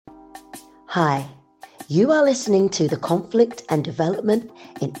Hi, you are listening to the Conflict and Development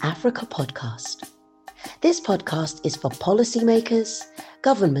in Africa podcast. This podcast is for policymakers,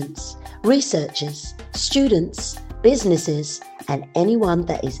 governments, researchers, students, businesses, and anyone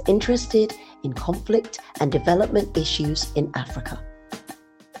that is interested in conflict and development issues in Africa.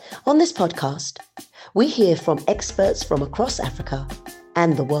 On this podcast, we hear from experts from across Africa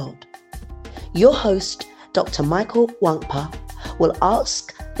and the world. Your host, Dr. Michael Wankpa, will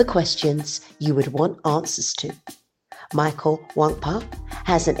ask the questions you would want answers to. Michael Wankpa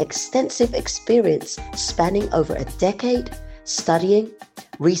has an extensive experience spanning over a decade studying,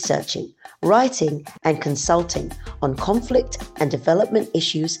 researching, writing, and consulting on conflict and development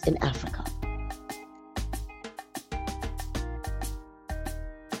issues in Africa.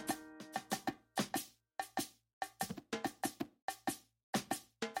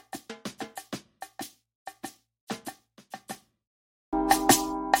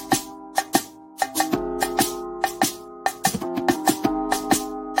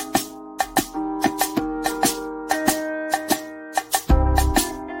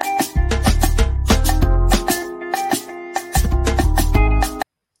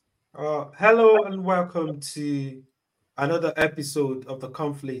 Hello and welcome to another episode of the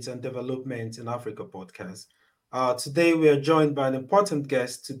Conflict and Development in Africa podcast. Today we are joined by an important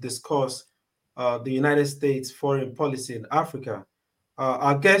guest to discuss the United States foreign policy in Africa.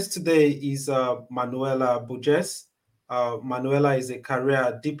 Our guest today is Manoela Borges. Manoela is a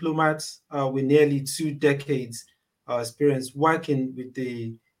career diplomat with nearly 2 decades experience working with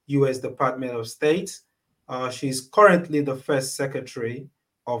the U.S. Department of State. She's currently the first secretary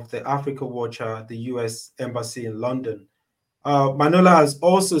of the Africa Watch at the U.S. Embassy in London. Manoela has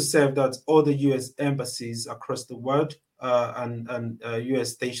also served at other U.S. embassies across the world and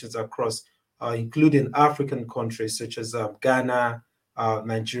U.S. stations across, including African countries such as Ghana,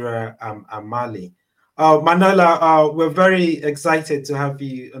 Nigeria, and Mali. Manoela, we're very excited to have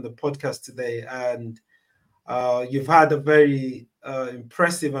you on the podcast today, and you've had a very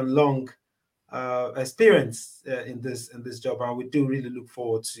impressive and long experience in this job, and we do really look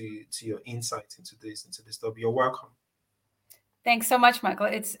forward to your insight into this job. You're welcome. Thanks so much, Michael.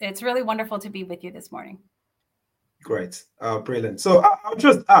 It's really wonderful to be with you this morning. Great, brilliant. So I'll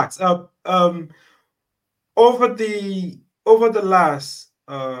just ask, over the last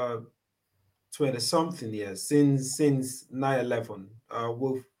 20-something years since 9/11,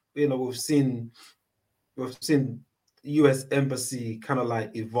 we've seen U.S. embassy kind of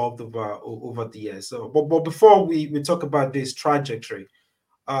like evolved over the years. So, but before we talk about this trajectory,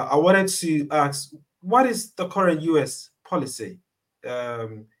 I wanted to ask, what is the current U.S. policy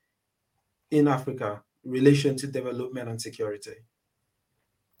in Africa in relation to development and security?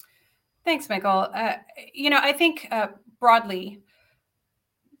 Thanks, Michael. I think broadly,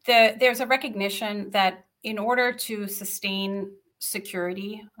 there's a recognition that in order to sustain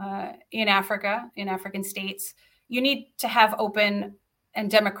security in Africa, in African states, you need to have open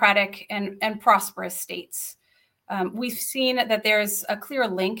and democratic and prosperous states. We've seen that there's a clear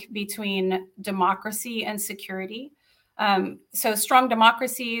link between democracy and security. So strong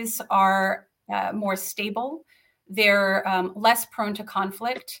democracies are more stable, they're less prone to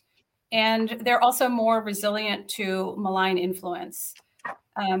conflict, and they're also more resilient to malign influence.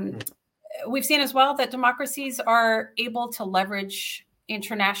 We've seen as well that democracies are able to leverage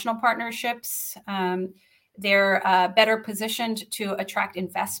international partnerships. They're better positioned to attract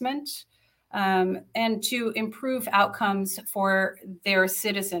investment and to improve outcomes for their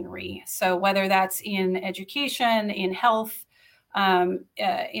citizenry. So whether that's in education, in health,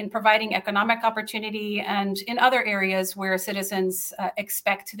 in providing economic opportunity, and in other areas where citizens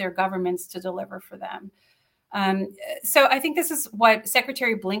expect their governments to deliver for them. So I think this is what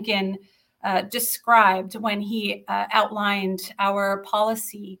Secretary Blinken described when he outlined our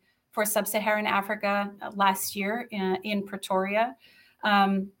policy for sub-Saharan Africa last year in Pretoria.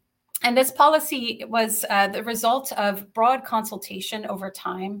 And this policy was the result of broad consultation over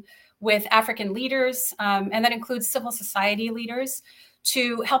time with African leaders, and that includes civil society leaders,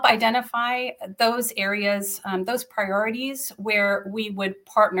 to help identify those areas, those priorities where we would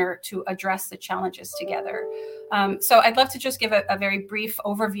partner to address the challenges together. So I'd love to just give a very brief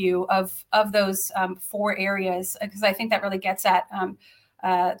overview of those 4 areas, because I think that really gets at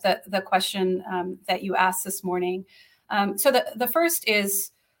the question that you asked this morning. So the first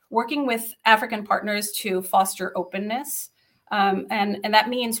is working with African partners to foster openness. And that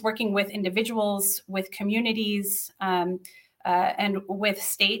means working with individuals, with communities, and with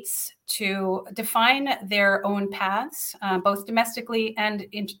states to define their own paths, both domestically and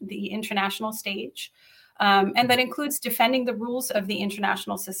in the international stage, And that includes defending the rules of the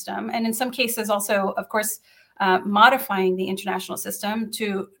international system, and in some cases also, of course, modifying the international system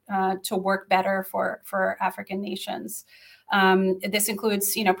to work better for African nations. This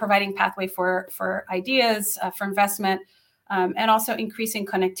includes, providing pathway for ideas, for investment, and also increasing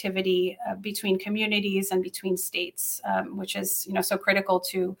connectivity between communities and between states, which is, so critical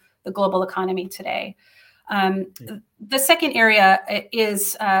to the global economy today. The second area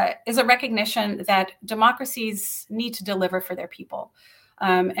is a recognition that democracies need to deliver for their people.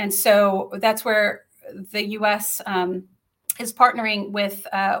 And so that's where the U.S. Is partnering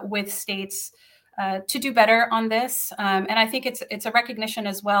with states to do better on this. And I think it's a recognition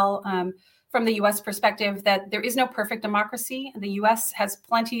as well from the U.S. perspective that there is no perfect democracy. The U.S. has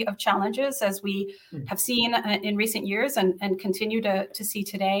plenty of challenges, as we have seen in recent years and continue to see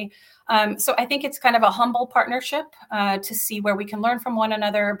today. So I think it's kind of a humble partnership to see where we can learn from one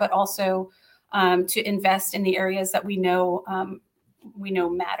another, but also to invest in the areas that we know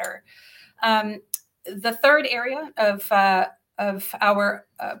matter. The third area of our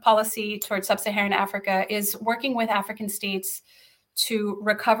policy towards sub-Saharan Africa is working with African states to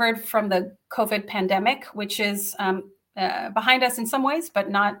recover from the COVID pandemic, which is behind us in some ways,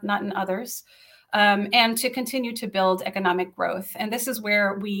 but not in others, and to continue to build economic growth. And this is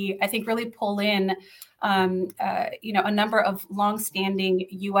where we, I think, really pull in, a number of longstanding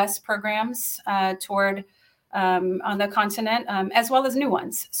U.S. programs toward on the continent, as well as new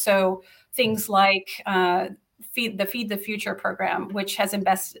ones. So things like Feed the Future program, which has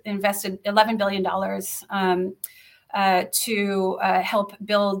invested $11 billion to help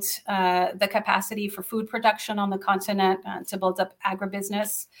build the capacity for food production on the continent, to build up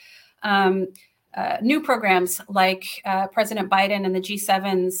agribusiness. New programs like President Biden and the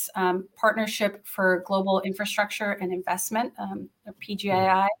G7's Partnership for Global Infrastructure and Investment,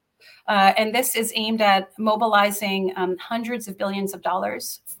 PGII. And this is aimed at mobilizing hundreds of billions of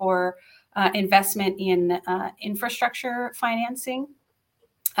dollars for investment in infrastructure financing.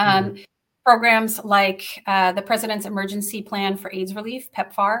 Programs like the President's Emergency Plan for AIDS Relief,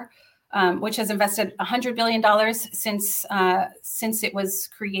 PEPFAR, which has invested $100 billion since it was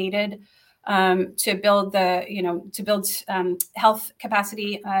created to build health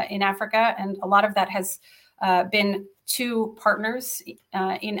capacity in Africa, and a lot of that has been to partners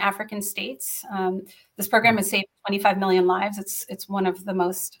in African states. This program has saved 25 million lives. It's one of the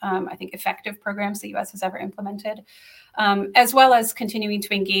most, I think, effective programs the U.S. has ever implemented, as well as continuing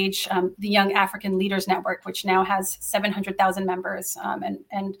to engage the Young African Leaders Network, which now has 700,000 members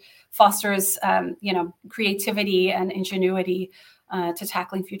and fosters, creativity and ingenuity to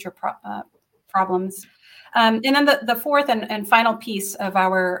tackling future problems. And then the fourth and final piece of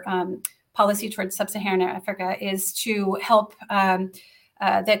our policy towards sub-Saharan Africa is to help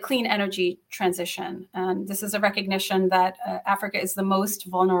the clean energy transition. And this is a recognition that Africa is the most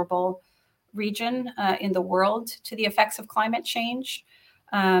vulnerable region in the world to the effects of climate change.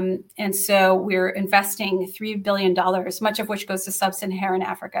 And so we're investing $3 billion, much of which goes to sub-Saharan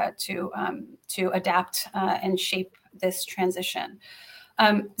Africa to adapt and shape this transition.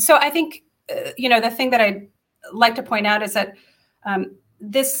 So I think, the thing that I'd like to point out is that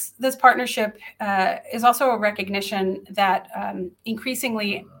this partnership is also a recognition that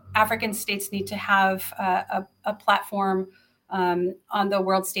increasingly African states need to have a platform on the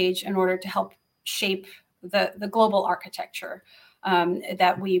world stage in order to help shape the global architecture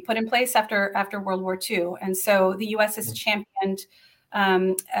that we put in place after World War II. And so the U.S. has championed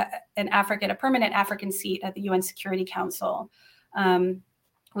a permanent African seat at the UN Security Council.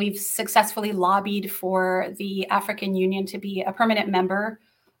 We've successfully lobbied for the African Union to be a permanent member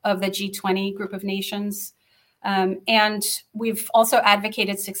of the G20 group of nations. And we've also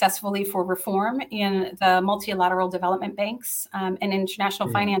advocated successfully for reform in the multilateral development banks and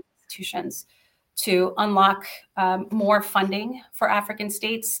international finance institutions to unlock more funding for African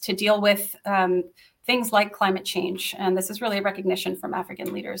states to deal with things like climate change. And this is really a recognition from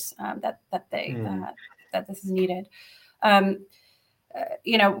African leaders that this is needed.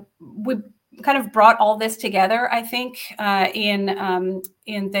 We kind of brought all this together, I think, in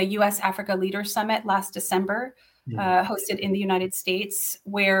the U.S. Africa Leaders Summit last December, hosted in the United States,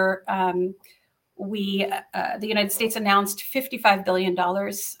 where the United States announced $55 billion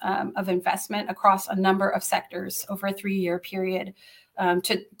of investment across a number of sectors over a 3-year period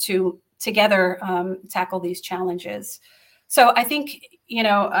to together tackle these challenges. So I think,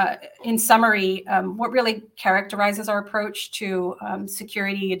 in summary, what really characterizes our approach to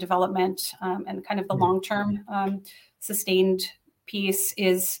security, development, and kind of the long-term sustained piece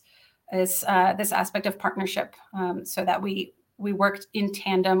is this aspect of partnership, so that we worked in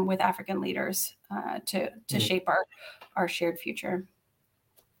tandem with African leaders to shape our shared future.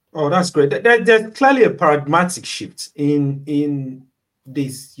 Oh, that's great. There's clearly a paradigmatic shift in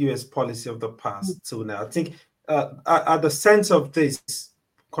this U.S. policy of the past till now. I think at the center of this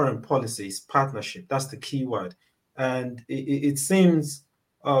current policy is partnership. That's the key word. And it seems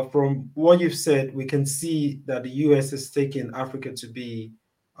from what you've said, we can see that the U.S. is taking Africa to be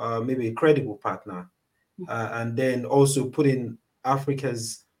maybe a credible partner, and then also putting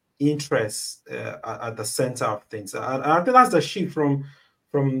Africa's interests at the center of things. And I think that's the shift from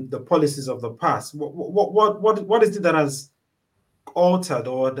the policies of the past. What is it that has altered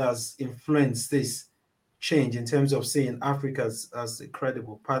or does influence this change in terms of seeing Africa as a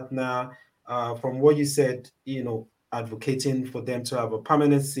credible partner? From what you said, advocating for them to have a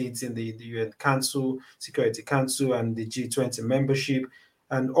permanent seat in the UN Council, Security Council, and the G20 membership,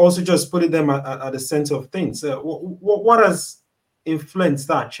 and also just putting them at the center of things. What has influenced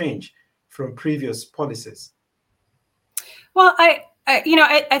that change from previous policies? Well, I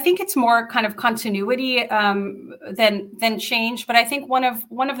think it's more kind of continuity than change. But I think one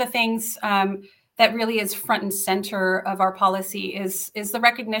of the things that really is front and center of our policy is the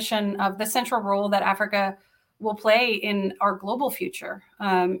recognition of the central role that Africa will play in our global future.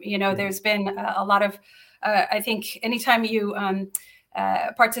 There's been a lot of, I think, anytime you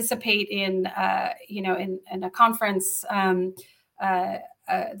participate in a conference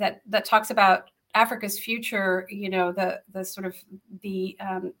that talks about Africa's future, the sort of the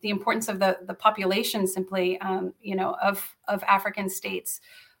importance of the population simply, of African states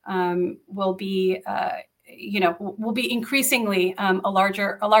will be increasingly a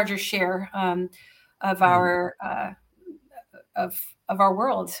larger share of our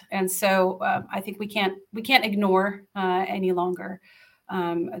world, and so I think we can't ignore any longer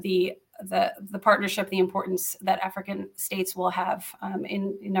the partnership, the importance that African states will have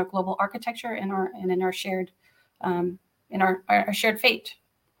in our global architecture and in our shared our shared fate.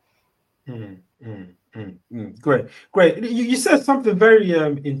 Great. You said something very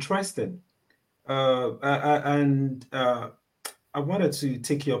interesting, and I wanted to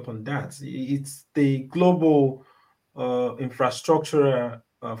take you up on that. It's the global infrastructure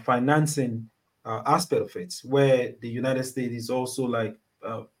financing aspect of it, where the United States is also like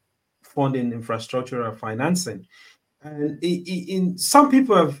funding infrastructure financing. And in some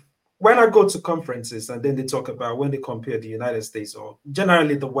people have, when I go to conferences and then they talk about when they compare the United States or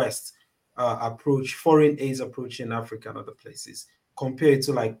generally the West approach, foreign aid approach in Africa and other places, compared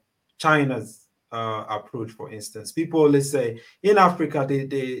to like China's approach, for instance, people always say in Africa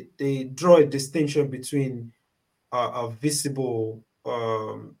they draw a distinction between a visible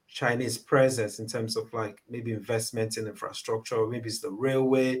Chinese presence in terms of like maybe investment in infrastructure, or maybe it's the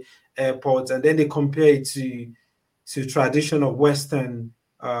railway, airports, and then they compare it to traditional Western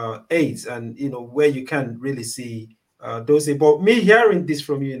aids, and where you can really see those. But me hearing this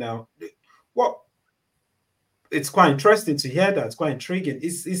from you now, it's quite interesting to hear that. It's quite intriguing.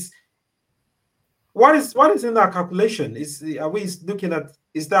 What is in that calculation? Are we looking at,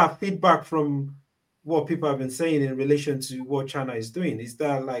 is that feedback from what people have been saying in relation to what China is doing? Is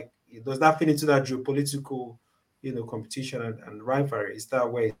that like, does that fit into that geopolitical, competition and rivalry? Is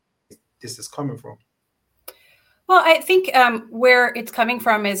that where this is coming from? Well, I think where it's coming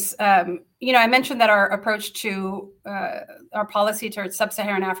from is, I mentioned that our approach to our policy towards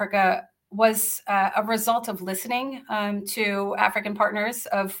sub-Saharan Africa was a result of listening to African partners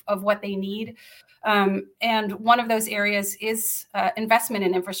of what they need. And one of those areas is investment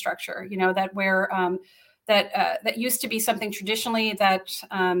in infrastructure, that used to be something traditionally that,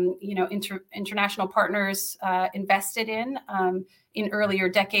 international partners invested in earlier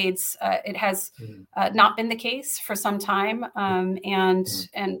decades. It has not been the case for some time,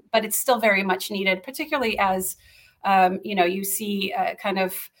 but it's still very much needed, particularly as you see kind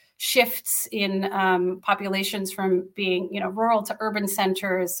of shifts in populations from being rural to urban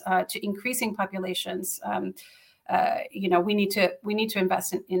centers to increasing populations. We need to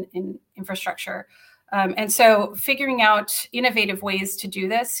invest in infrastructure. And so figuring out innovative ways to do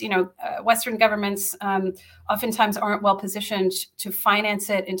this, Western governments oftentimes aren't well positioned to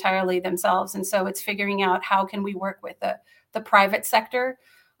finance it entirely themselves. And so it's figuring out how can we work with the private sector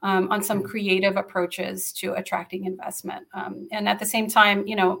on some creative approaches to attracting investment. And at the same time,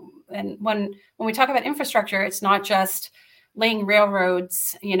 and when we talk about infrastructure, it's not just laying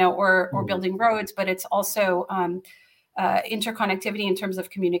railroads, or building roads, but it's also interconnectivity in terms of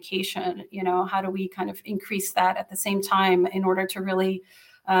communication. How do we kind of increase that at the same time in order to really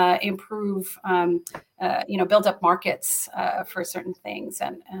improve, build up markets for certain things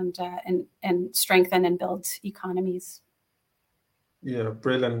and strengthen and build economies. Yeah,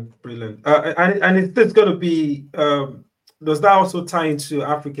 brilliant, brilliant. And it's going to be, does that also tie into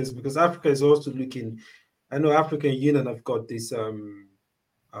Africa's? Because Africa is also looking, I know African Union have got this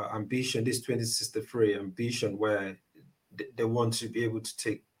ambition, this 2063 ambition, where they want to be able to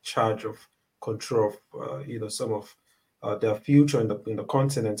take charge of control of, some of their future in the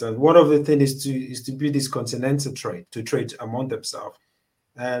continent. And one of the things is to build this continental trade, to trade among themselves.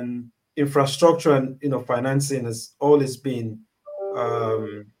 And infrastructure and financing has always been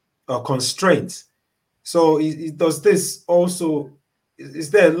a constraint. So does this also,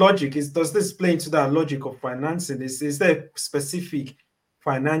 is there a logic? Does this play into that logic of financing? Is there specific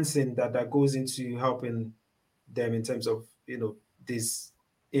financing that goes into helping them in terms of this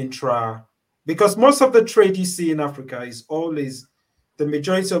intra, because most of the trade you see in Africa is always, the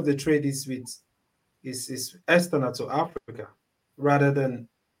majority of the trade is external to Africa rather than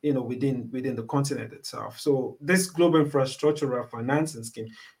within the continent itself. So this global infrastructural financing scheme,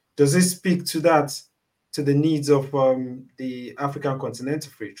 does it speak to that, to the needs of the African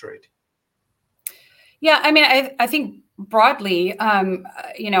continental free trade? Yeah, I mean, I think broadly,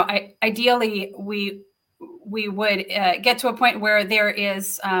 ideally we would get to a point where there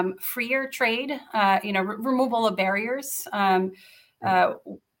is freer trade, removal of barriers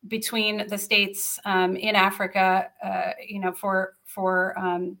between the states in Africa, for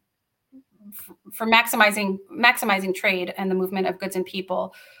maximizing trade and the movement of goods and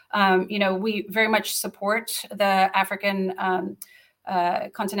people. We very much support the African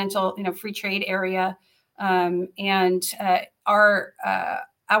continental, free trade area, and our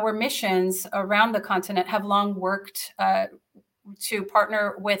missions around the continent have long worked to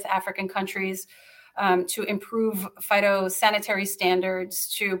partner with African countries to improve phytosanitary standards,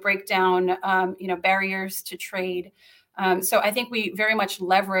 to break down, barriers to trade. So I think we very much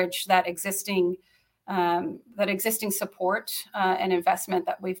leverage that existing support and investment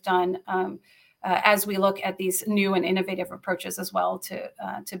that we've done as we look at these new and innovative approaches as well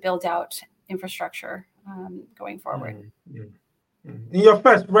to build out infrastructure going forward. In your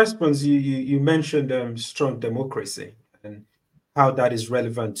first response, you mentioned strong democracy and how that is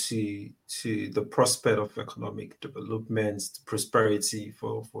relevant to the prospect of economic development, prosperity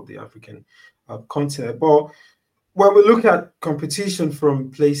for the African continent. But when we look at competition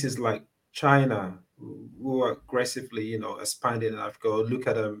from places like China, who are aggressively, expanding in Africa, or look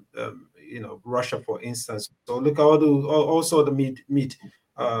at Russia, for instance, or look at also the mid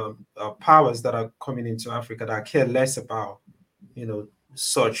powers that are coming into Africa that care less about,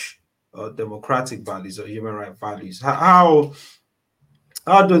 such democratic values or human rights values. How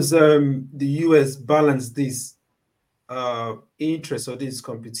does the US balance these interests or these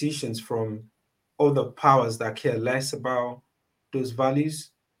competitions from other powers that care less about those values?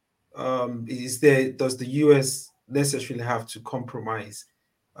 Does the US necessarily have to compromise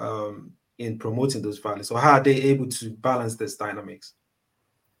in promoting those values, or how are they able to balance this dynamics?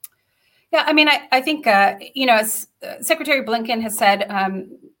 Yeah, I mean, I think as Secretary Blinken has said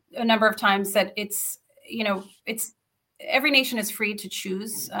a number of times, that it's every nation is free to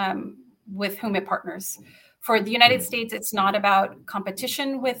choose with whom it partners. For the United States, it's not about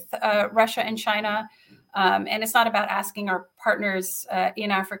competition with Russia and China, and it's not about asking our partners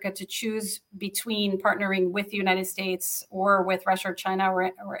in Africa to choose between partnering with the United States or with Russia or China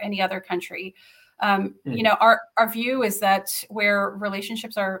or any other country. Our view is that where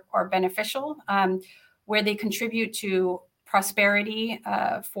relationships are beneficial, where they contribute to prosperity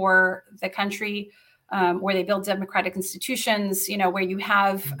for the country, where they build democratic institutions, where you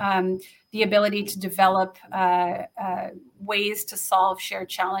have the ability to develop ways to solve shared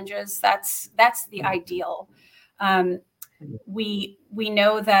challenges, that's the ideal. We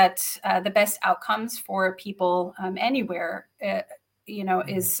know that the best outcomes for people anywhere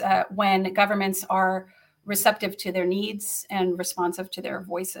is when governments are receptive to their needs and responsive to their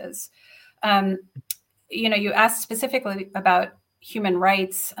voices. You asked specifically about human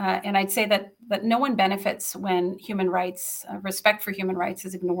rights, and I'd say that no one benefits when human rights, respect for human rights,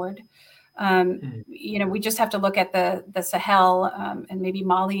 is ignored. We just have to look at the Sahel and maybe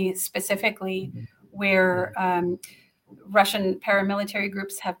Mali specifically, where Russian paramilitary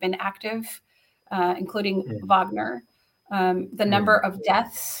groups have been active, including Wagner. The number of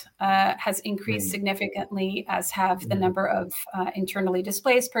deaths has increased significantly, as have the number of internally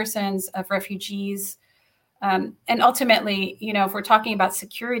displaced persons, of refugees. And ultimately, if we're talking about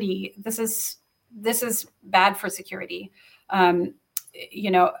security, this is bad for security.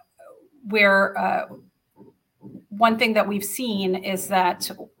 Where one thing that we've seen is that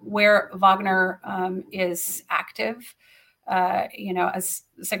where Wagner is active, as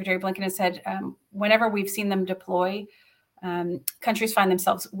Secretary Blinken has said, whenever we've seen them deploy, countries find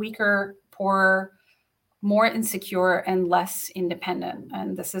themselves weaker, poorer, more insecure, and less independent.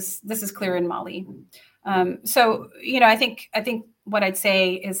 And this is clear in Mali. So, I think what I'd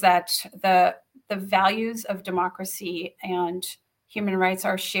say is that the values of democracy and human rights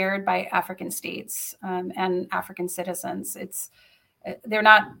are shared by African states and African citizens. They're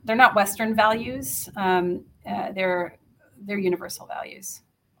not Western values. They're universal values.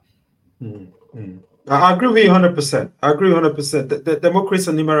 Mm-hmm. I agree with you 100%. I agree 100%. The democracy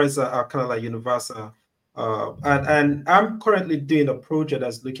and human rights are kind of like universal. And I'm currently doing a project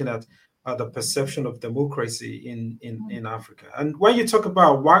that's looking at the perception of democracy in Africa. And when you talk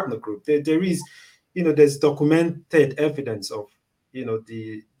about Wagner Group, there is, there's documented evidence of,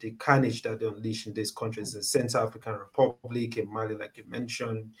 the carnage that they unleash in these countries, in Central African Republic, in Mali, like you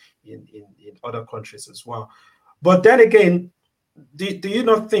mentioned, in other countries as well. But then again, do you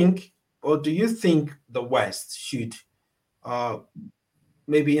not think, or do you think the West should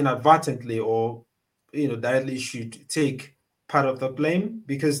maybe inadvertently or directly should take part of the blame?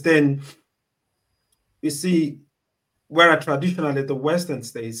 Because then you see, where traditionally the Western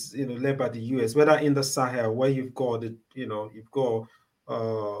states, led by the US, whether in the Sahel, where you've got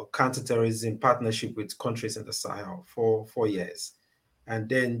counterterrorism partnership with countries in the Sahel for years. And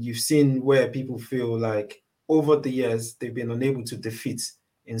then you've seen where people feel like over the years, they've been unable to defeat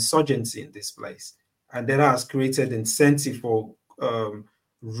insurgency in this place. And that has created incentive for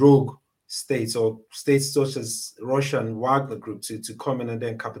rogue states or states such as Russia and Wagner Group to come in and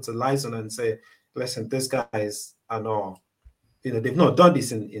then capitalize on it and say, listen, these guys are not, they've not done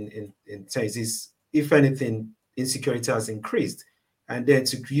this in Texas. If anything, insecurity has increased. And then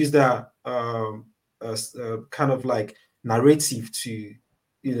to use that kind of like narrative to,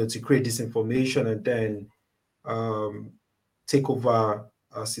 to create disinformation and then take over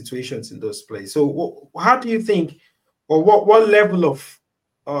situations in those places. So how do you think, or what level of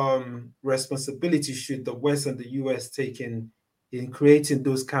responsibility should the West and the US take in creating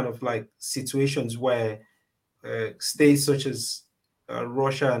those kind of like situations where states such as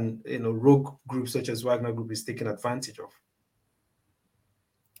Russia and rogue groups such as Wagner Group is taken advantage of?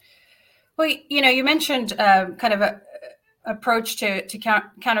 Well, you mentioned kind of a approach to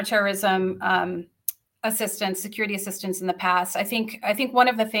counterterrorism assistance, security assistance in the past. I think one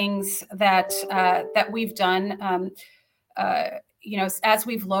of the things that we've done, as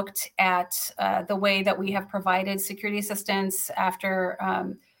we've looked at the way that we have provided security assistance after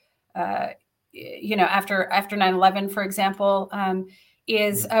after 9/11, for example,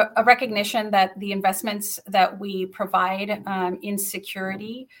 is a recognition that the investments that we provide in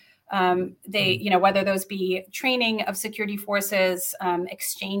security, they, whether those be training of security forces,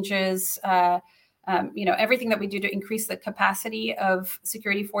 exchanges, everything that we do to increase the capacity of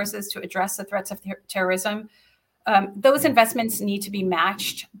security forces to address the threats of terrorism, those investments need to be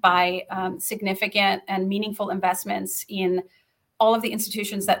matched by significant and meaningful investments in all of the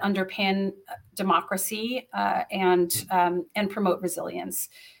institutions that underpin democracy and promote resilience.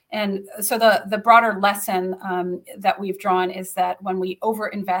 And so the broader lesson that we've drawn is that when we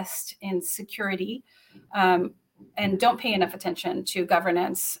overinvest in security and don't pay enough attention to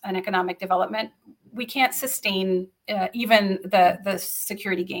governance and economic development, we can't sustain even the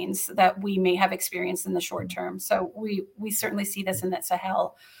security gains that we may have experienced in the short term. So we certainly see this in the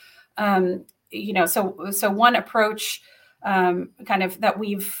Sahel. So one approach kind of that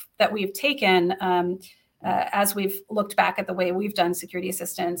we've taken as we've looked back at the way we've done security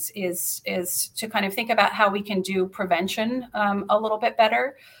assistance is to kind of think about how we can do prevention a little bit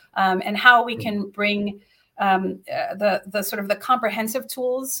better, and how we can bring the sort of the comprehensive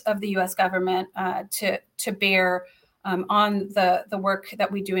tools of the U.S. government to bear on the work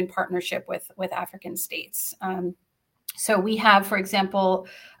that we do in partnership with African states. So we have, for example,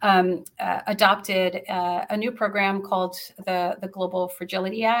 adopted a new program called the Global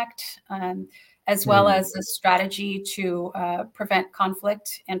Fragility Act, as well as a strategy to prevent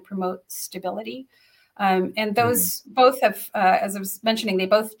conflict and promote stability. And those both have, as I was mentioning, they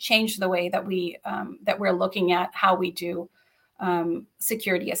both change the way that we're looking at how we do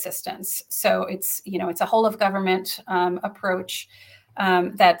security assistance. So it's a whole of government approach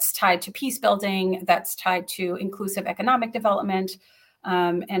that's tied to peace building, that's tied to inclusive economic development,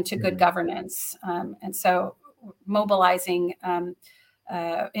 and to good governance. And so mobilizing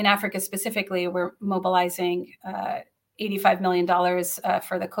in Africa specifically, we're mobilizing $85 million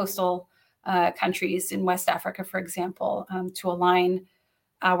for the coastal countries in West Africa, for example, to align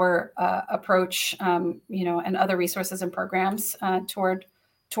our approach, and other resources and programs toward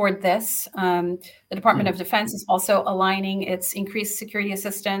this. The Department of Defense is also aligning its increased security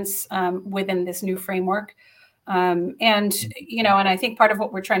assistance within this new framework. And I think part of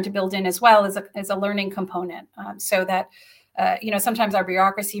what we're trying to build in as well is a learning component, so that sometimes our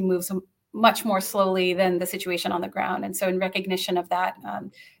bureaucracy moves much more slowly than the situation on the ground. And so in recognition of that,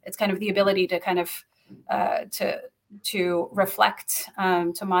 it's kind of the ability to kind of to reflect,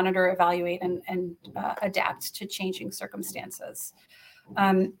 to monitor, evaluate, and adapt to changing circumstances.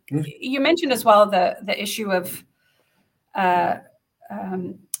 You mentioned as well the issue of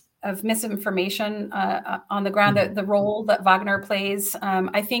misinformation on the ground, the role that Wagner plays.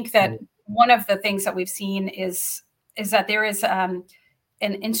 I think that one of the things that we've seen is that there is an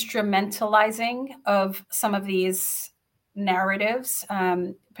instrumentalizing of some of these narratives,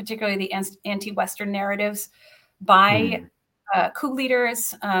 particularly the anti-Western narratives, by coup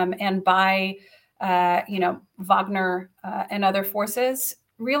leaders and by Wagner and other forces,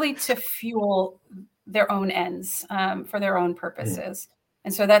 really to fuel their own ends, for their own purposes.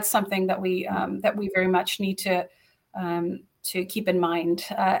 And so that's something that we very much need to keep in mind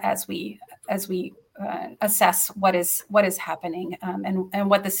as we assess what is happening, and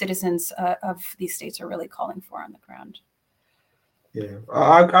what the citizens of these states are really calling for on the ground. Yeah,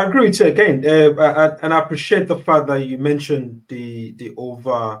 I agree with you again, and I appreciate the fact that you mentioned the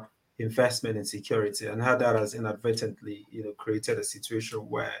over investment in security and how that has inadvertently, created a situation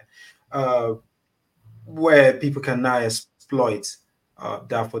where people can now exploit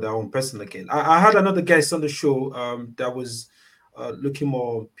that for their own personal gain. I had another guest on the show that was looking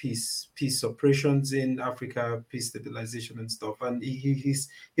more peace operations in Africa, peace stabilization and stuff, and he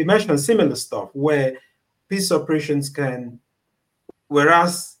mentioned similar stuff where peace operations can.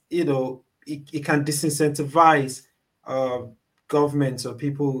 Whereas, it can disincentivize governments or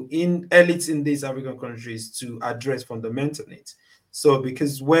people in elites in these African countries to address fundamental needs. So,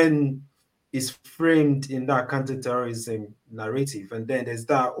 because when it's framed in that counterterrorism narrative, and then there's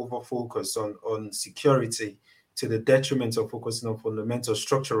that over focus on security to the detriment of focusing on fundamental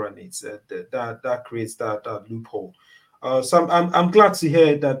structural needs, that creates that loophole. So I'm glad to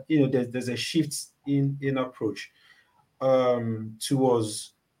hear that there's a shift in approach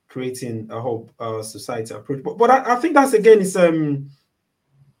towards creating a whole society approach. But I think that's again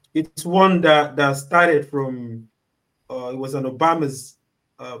it's one that started from it was an Obama's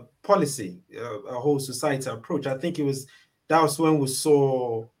policy, a whole society approach. I think that was when we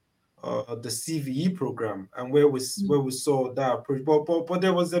saw the CVE program and where we saw that approach. But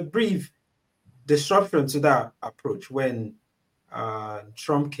there was a brief disruption to that approach when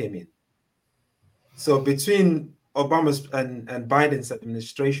Trump came in. So between Obama's and Biden's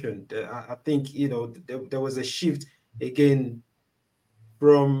administration, I think there was a shift again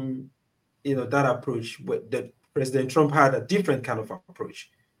from that approach. That President Trump had a different kind of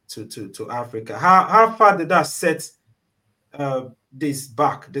approach to Africa. How far did that set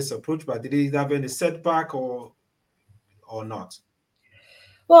this approach back? Did it have any setback or not?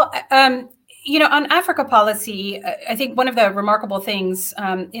 Well, on Africa policy, I think one of the remarkable things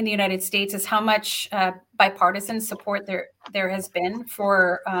in the United States is how much bipartisan support there has been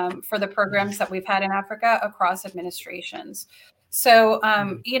for the programs that we've had in Africa across administrations. So,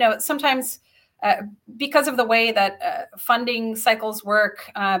 sometimes because of the way that funding cycles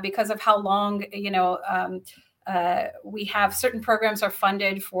work, because of how long, we have certain programs are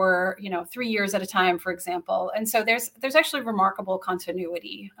funded for 3 years at a time, for example, and so there's actually remarkable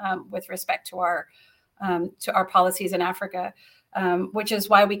continuity with respect to our policies in Africa, which is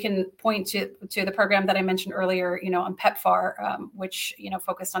why we can point to the program that I mentioned earlier, on PEPFAR, which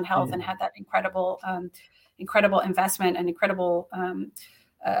focused on health and had that incredible investment and incredible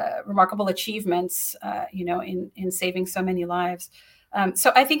remarkable achievements, in saving so many lives.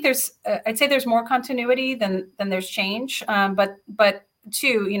 So I think I'd say there's more continuity than there's change, but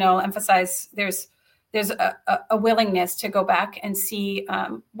too, emphasize there's a willingness to go back and see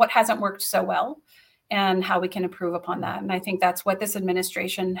what hasn't worked so well and how we can improve upon that. And I think that's what this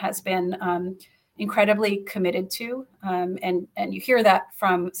administration has been incredibly committed to. And you hear that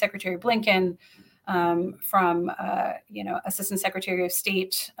from Secretary Blinken, from Assistant Secretary of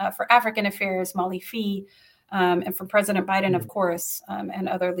State for African Affairs, Molly Fee, and from President Biden, of course, and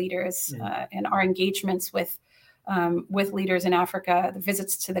other leaders, in our engagements with leaders in Africa, the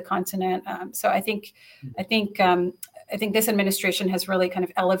visits to the continent. So I think this administration has really kind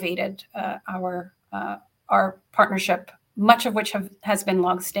of elevated our partnership, much of which has been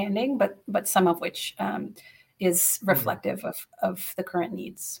longstanding, but some of which is reflective of the current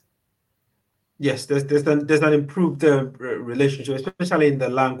needs. Yes, there's an improved relationship, especially in the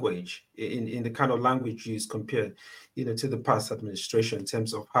language, in the kind of language used compared, to the past administration in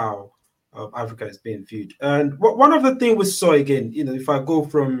terms of how Africa is being viewed. And one of the things we saw again, if I go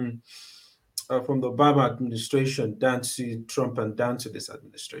from from the Obama administration down to Trump and down to this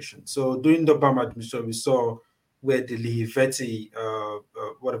administration. So during the Obama administration, we saw where the Lihiveti,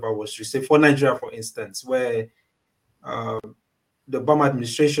 whatever was received for Nigeria, for instance, where the Obama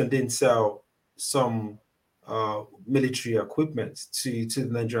administration didn't sell some military equipment to the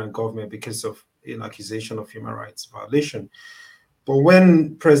Nigerian government because of an accusation of human rights violation. But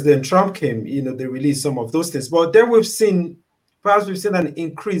when President Trump came, they released some of those things. But then perhaps we've seen an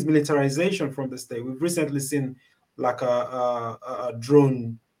increased militarization from the state. We've recently seen like a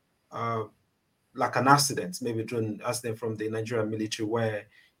drone, like an accident, maybe a drone accident from the Nigerian military where,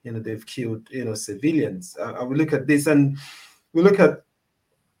 they've killed, civilians. And we look at this and we look at,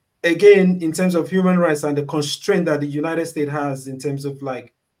 again, in terms of human rights and the constraint that the United States has in terms of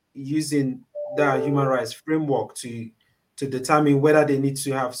like using that human rights framework to determine whether they need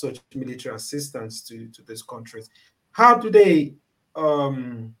to have such military assistance to these countries. How do they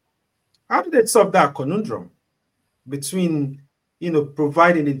solve that conundrum between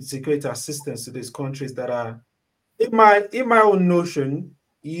providing the security assistance to these countries that are, in my own notion,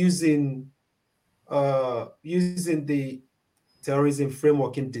 using the terrorism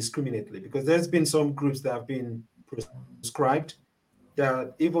framework indiscriminately? Because there's been some groups that have been proscribed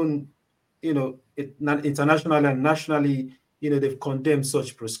that even internationally and nationally, they've condemned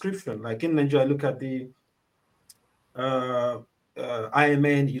such prescription. Like in Nigeria, look at the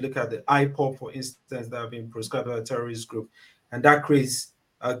IMN, you look at the IPOP, for instance, that have been prescribed by a terrorist group, and that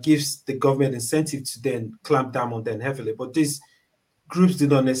gives the government incentive to then clamp down on them heavily. But these groups do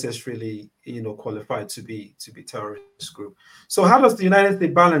not necessarily, qualify to be terrorist group. So how does the United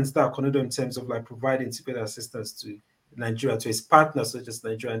States balance that conundrum in terms of like providing security assistance to Nigeria, to its partners such as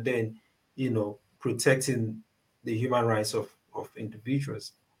Nigeria, and then, protecting the human rights of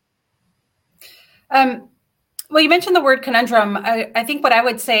individuals? Well, you mentioned the word conundrum. I think what I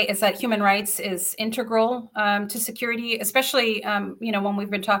would say is that human rights is integral to security, especially, when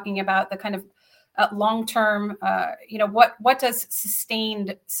we've been talking about the kind of long-term, what does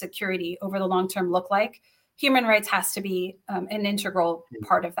sustained security over the long term look like? Human rights has to be an integral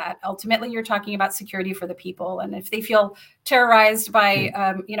part of that. Ultimately, you're talking about security for the people. And if they feel terrorized by,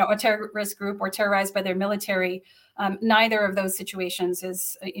 a terrorist group or terrorized by their military, neither of those situations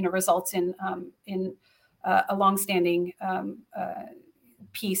results in a longstanding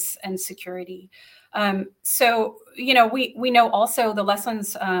peace and security. So, we know also the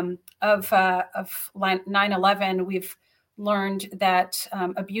lessons of 9/11. We've learned that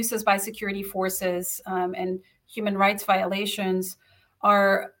abuses by security forces and human rights violations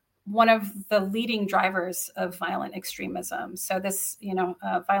are one of the leading drivers of violent extremism. So this,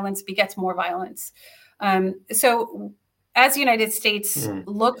 violence begets more violence. So as the United States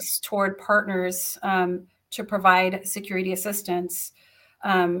looks toward partners to provide security assistance,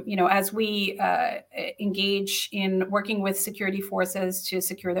 as we engage in working with security forces to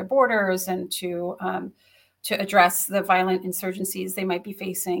secure their borders and to address the violent insurgencies they might be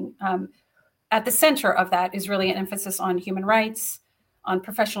facing, at the center of that is really an emphasis on human rights, on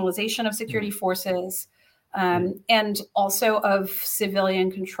professionalization of security forces, and also of civilian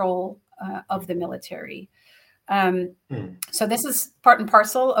control of the military. So this is part and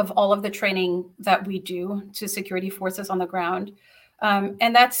parcel of all of the training that we do to security forces on the ground.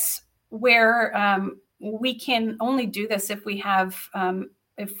 And that's where we can only do this if we have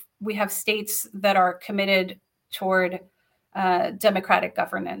states that are committed toward democratic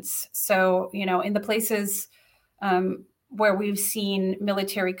governance. So, in the places where we've seen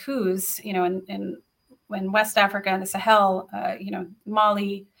military coups, in West Africa and the Sahel,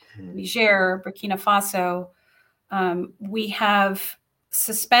 Mali, Niger, Burkina Faso, we have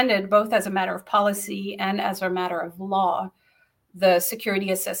suspended, both as a matter of policy and as a matter of law, the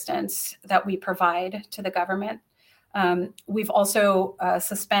security assistance that we provide to the government. We've also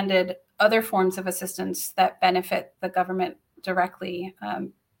suspended other forms of assistance that benefit the government directly,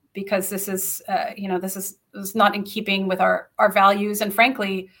 because this is not in keeping with our values, and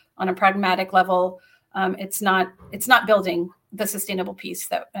frankly, on a pragmatic level, it's not building the sustainable peace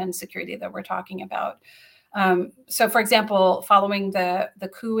and security that we're talking about. So, for example, following the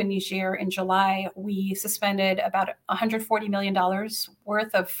coup in Niger in July, we suspended about $140 million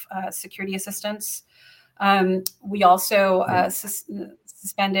worth of security assistance. We also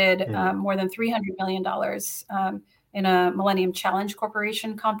suspended more than $300 million in a Millennium Challenge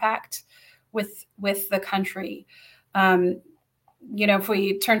Corporation compact with the country. If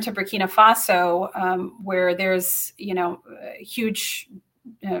we turn to Burkina Faso, where there's huge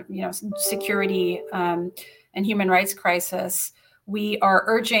security and human rights crisis, we are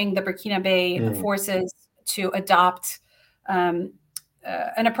urging the Burkina Faso forces to adopt an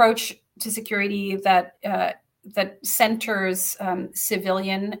approach security that that centers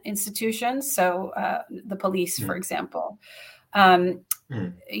civilian institutions, so the police, for example.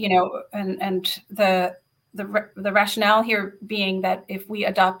 You know, and the rationale here being that if we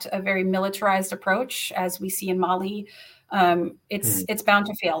adopt a very militarized approach, as we see in Mali, it's bound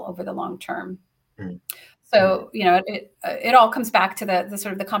to fail over the long term. So, you know, it all comes back to the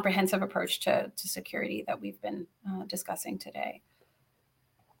sort of the comprehensive approach to security that we've been discussing today.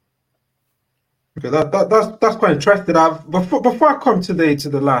 Okay, that's quite interesting. Before I come to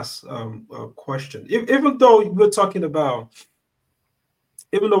the last question, even though we're talking about,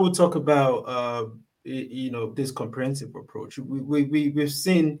 you know, this comprehensive approach, we've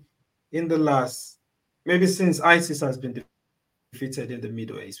seen in the last, maybe since ISIS has been defeated in the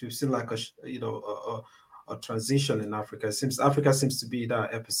Middle East, we've seen like a transition in Africa. Africa seems to be the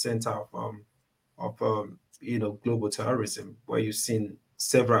epicenter of you know, global terrorism, where you've seen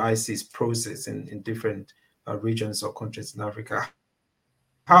several ISIS processes in different regions or countries in Africa.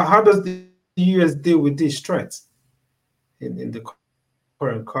 How does the US deal with these threats in the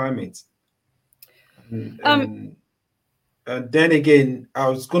current climate? And then again, I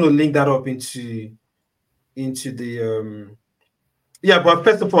was going to link that up into the yeah. But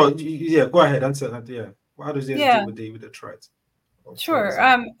first of all, yeah, go ahead, answer that. Yeah, how does it deal with the threat? Sure.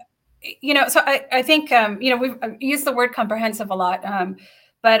 You know, so I think you know, we've used the word comprehensive a lot,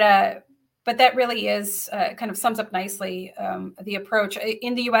 but that really is kind of sums up nicely the approach.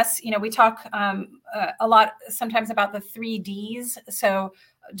 In the US, you know, we talk a lot sometimes about the 3 Ds, so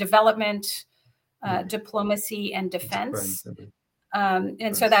development, diplomacy, and defense.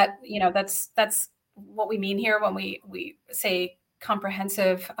 And so that, you know, that's what we mean here when we say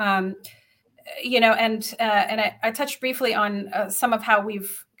comprehensive. You know, and I touched briefly on some of how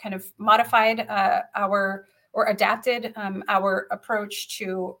we've kind of modified or adapted our approach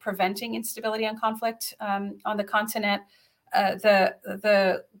to preventing instability and conflict on the continent.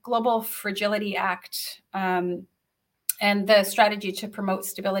 The Global Fragility Act and the strategy to promote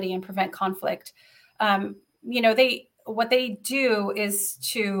stability and prevent conflict. You know, what they do is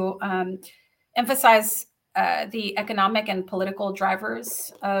to emphasize the economic and political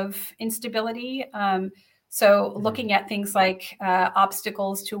drivers of instability. So looking at things like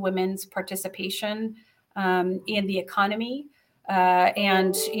obstacles to women's participation in the economy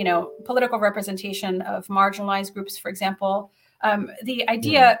and, you know, political representation of marginalized groups, for example. The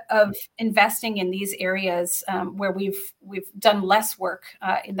idea of investing in these areas where we've done less work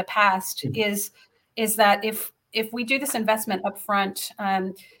in the past is that if we do this investment upfront,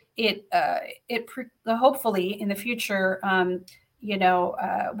 it hopefully in the future, you know,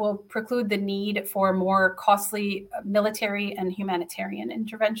 will preclude the need for more costly military and humanitarian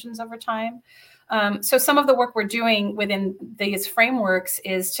interventions over time. So some of the work we're doing within these frameworks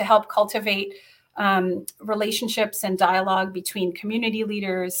is to help cultivate relationships and dialogue between community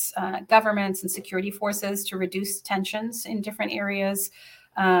leaders, governments, and security forces to reduce tensions in different areas.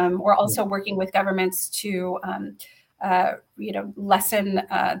 We're also working with governments to you know, lessen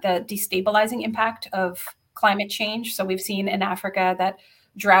the destabilizing impact of climate change. So we've seen in Africa that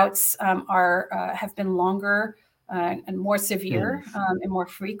droughts have been longer and more severe and more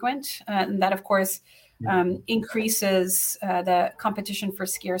frequent, and that of course increases the competition for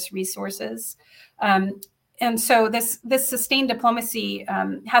scarce resources. And so this sustained diplomacy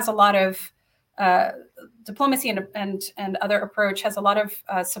has a lot of diplomacy and other approach has a lot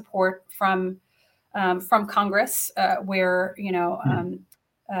of support from Congress, where, you know,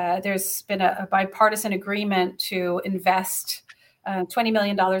 there's been a bipartisan agreement to invest $20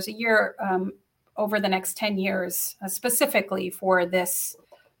 million a year over the next 10 years, specifically for this,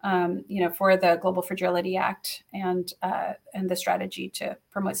 you know, for the Global Fragility Act and the strategy to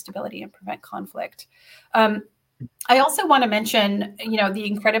promote stability and prevent conflict. I also want to mention, you know, the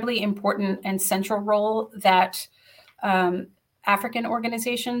incredibly important and central role that African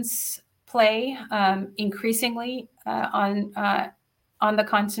organizations play increasingly on the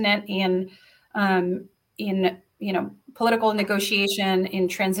continent in you know, political negotiation, in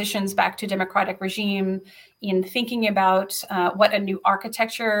transitions back to democratic regime, in thinking about what a new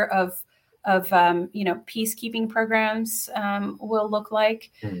architecture of you know, peacekeeping programs will look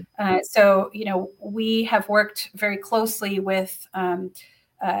like. So, you know, we have worked very closely with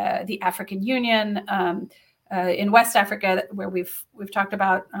the African Union in West Africa, where we've talked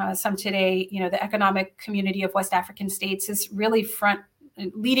about some today. You know, the Economic Community of West African States is really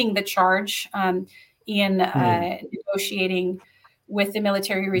leading the charge in negotiating with the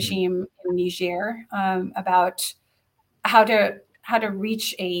military regime in Niger about how to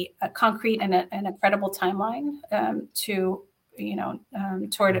reach a concrete and a credible timeline to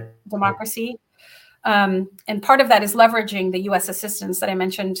toward democracy. And part of that is leveraging the U.S. assistance that I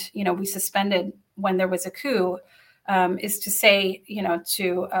mentioned, we suspended when there was a coup, is to say,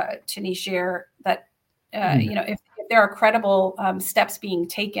 to Niger that, if there are credible steps being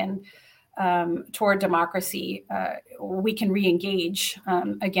taken toward democracy, we can re-engage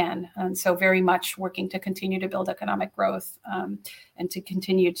again. And so very much working to continue to build economic growth and to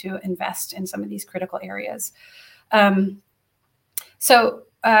continue to invest in some of these critical areas. So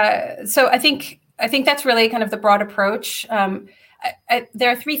I think that's really kind of the broad approach. There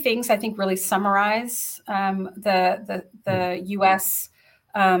are three things I think really summarize the U.S.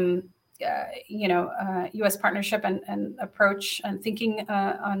 U.S. partnership and approach and thinking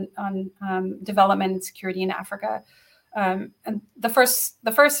on development and security in Africa. And the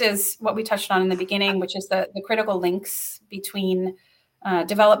first is what we touched on in the beginning, which is the critical links between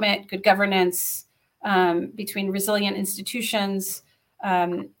development, good governance, between resilient institutions,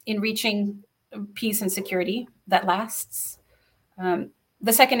 in reaching peace and security that lasts.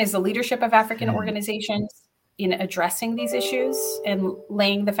 The second is the leadership of African organizations in addressing these issues and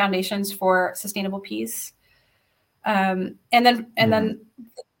laying the foundations for sustainable peace. And then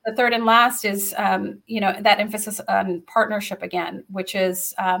the third and last is, that emphasis on partnership again, which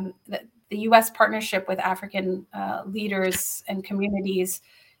is the U.S. partnership with African leaders and communities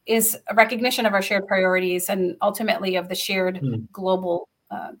is a recognition of our shared priorities and ultimately of the shared global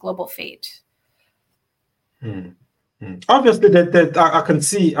fate. Obviously, that I can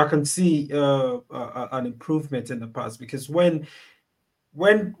see an improvement in the past, because when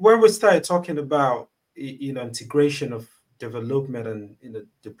we started talking about integration of development and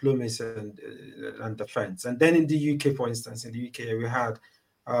diplomacy and defense, and then in the UK, for instance, in the UK we had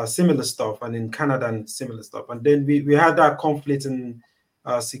similar stuff, and in Canada and similar stuff, and then we had that conflict and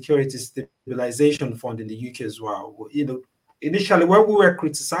security stabilization fund in the UK as well. Initially when we were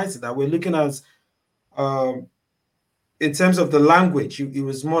criticizing that, we're looking at in terms of the language, it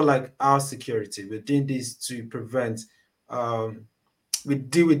was more like our security. We're doing this to prevent, we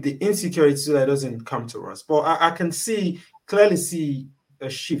deal with the insecurity so that it doesn't come to us. But I can clearly see a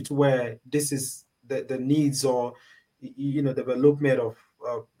shift where this is the needs or, development of,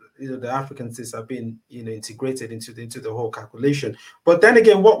 the African states have been, integrated into the whole calculation. But then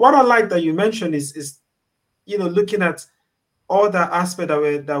again, what I like that you mentioned is looking at all the aspects that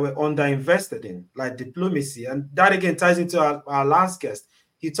were underinvested in, like diplomacy. And that again ties into our last guest.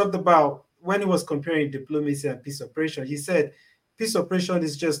 He talked about, when he was comparing diplomacy and peace operation, he said peace operation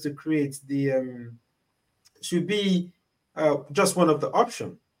is just to create should be just one of the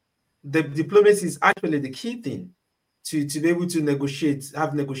options. The diplomacy is actually the key thing to be able to negotiate,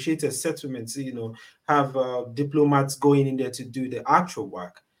 have negotiated settlements, have diplomats going in there to do the actual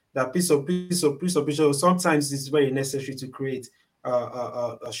work. That peace operation sometimes is very necessary to create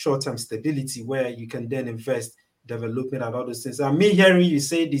a short-term stability where you can then invest development and all those things. And me hearing you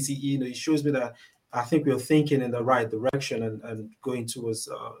say this, it shows me that I think we're thinking in the right direction and going towards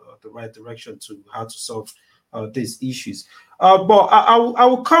the right direction to how to solve these issues. But I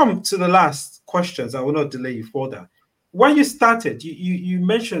will come to the last questions. I will not delay you further. When you started,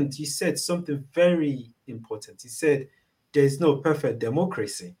 you said something very important. You said there is no perfect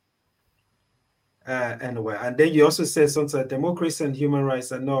democracy anywhere. And then you also said something like democracy and human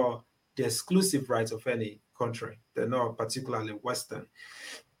rights are not the exclusive rights of any country. They're not particularly Western.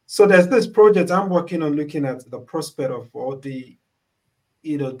 So there's this project I'm working on, looking at the prospect of all the,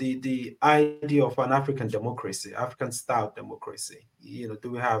 the idea of an African democracy, African style democracy.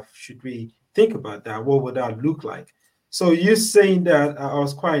 Should we think about that? What would that look like? So you saying that, I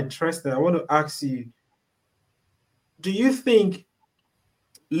was quite interested. I want to ask you, do you think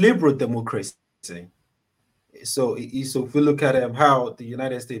liberal democracy, so if we look at how the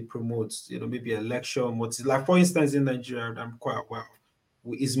United States promotes, maybe election, like for instance in Nigeria, I'm quite well,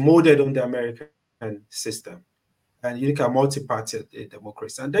 is molded on the American system, and you look at multi-party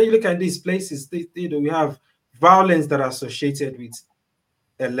democracy, and then you look at these places, we have violence that are associated with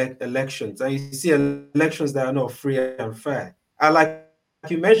elections, and you see elections that are not free and fair. And like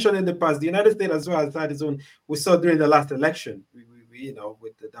you mentioned in the past, the United States as well has had its own. We saw during the last election,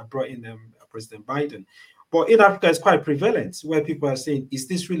 that brought in President Biden. But in Africa, it's quite prevalent, where people are saying, "Is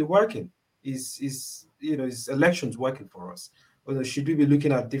this really working? Is elections working for us? Or should we be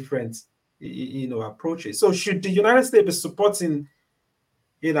looking at different, approaches?" So, should the United States be supporting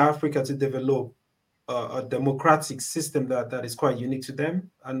in Africa to develop a democratic system that is quite unique to them,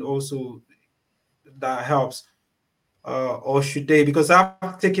 and also that helps, or should they? Because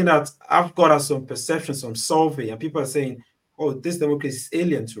I've got some perceptions, some survey, and people are saying, "Oh, this democracy is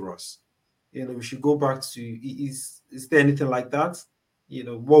alien to us." we should go back to, is there anything like that?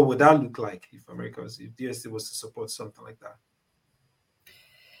 What would that look like if the USA was to support something like that?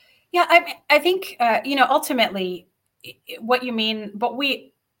 Yeah, I think, ultimately what we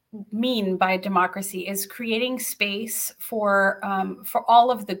mean by democracy is creating space for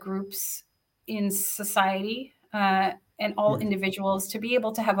all of the groups in society and all individuals to be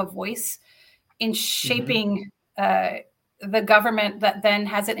able to have a voice in shaping the government that then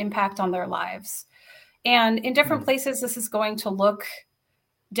has an impact on their lives. And in different places, this is going to look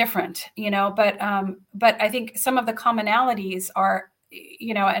different, but I think some of the commonalities are,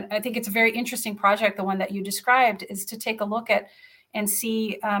 and I think it's a very interesting project, the one that you described, is to take a look at and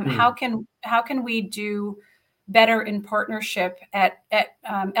see how can we do better in partnership at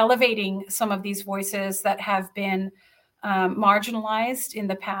elevating some of these voices that have been marginalized in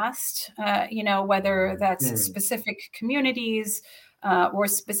the past, whether that's specific communities or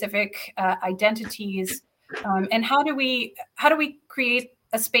specific identities, and how do we create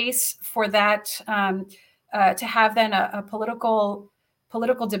a space for that to have then a political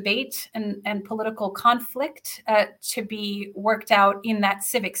debate and political conflict to be worked out in that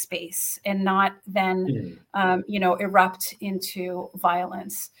civic space and not then erupt into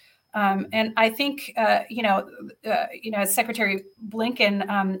violence. And I think as Secretary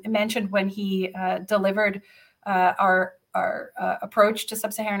Blinken mentioned when he delivered our approach to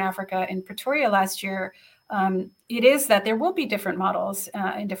sub-Saharan Africa in Pretoria last year, it is that there will be different models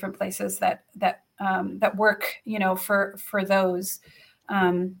in different places that work, for those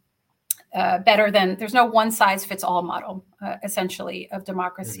better than. There's no one size fits all model, essentially, of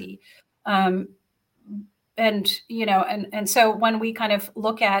democracy. And so when we kind of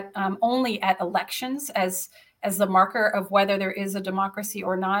look at only at elections as the marker of whether there is a democracy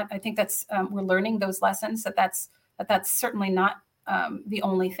or not, I think that's we're learning those lessons, that's certainly not the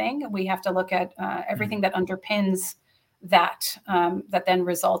only thing. We have to look at everything that underpins that then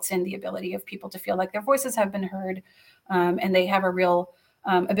results in the ability of people to feel like their voices have been heard, and they have a real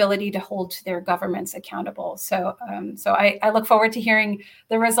ability to hold their governments accountable. So I look forward to hearing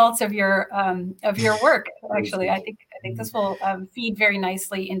the results of your work. Actually, I think this will feed very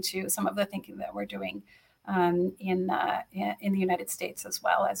nicely into some of the thinking that we're doing in the United States, as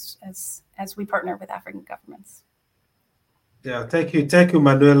well as we partner with African governments. Yeah, thank you,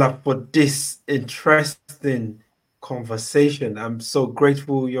 Manoela, for this interesting conversation. I'm so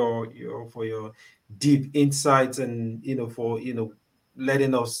grateful for your deep insights and for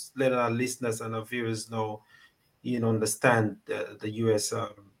letting our listeners and our viewers know, understand the U.S.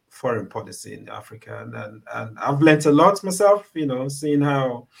 Foreign policy in Africa, and I've learned a lot myself.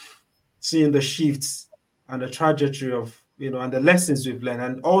 Seeing the shifts and the trajectory of and the lessons we've learned,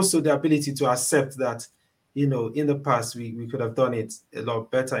 and also the ability to accept that in the past we could have done it a lot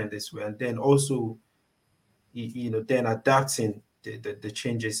better in this way, and then also then adapting the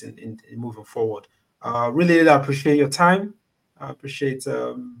changes in moving forward. Really appreciate your time. I appreciate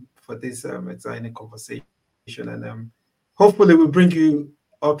for this exciting conversation, and hopefully we'll bring you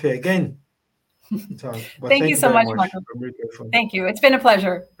up here again. Thank you so much, Michael. I'm really grateful. Thank you. It's been a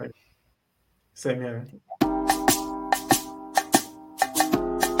pleasure. Same here.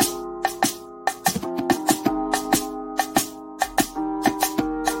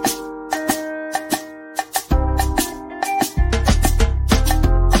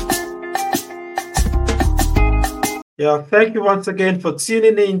 Yeah, thank you once again for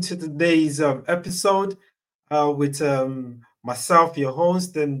tuning in to today's episode with myself, your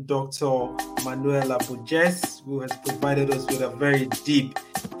host, and Dr. Manoela Borges, who has provided us with a very deep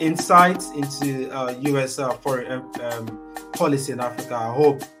insight into U.S. foreign policy in Africa. I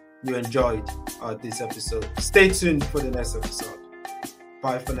hope you enjoyed this episode. Stay tuned for the next episode.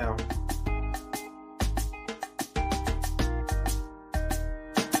 Bye for now.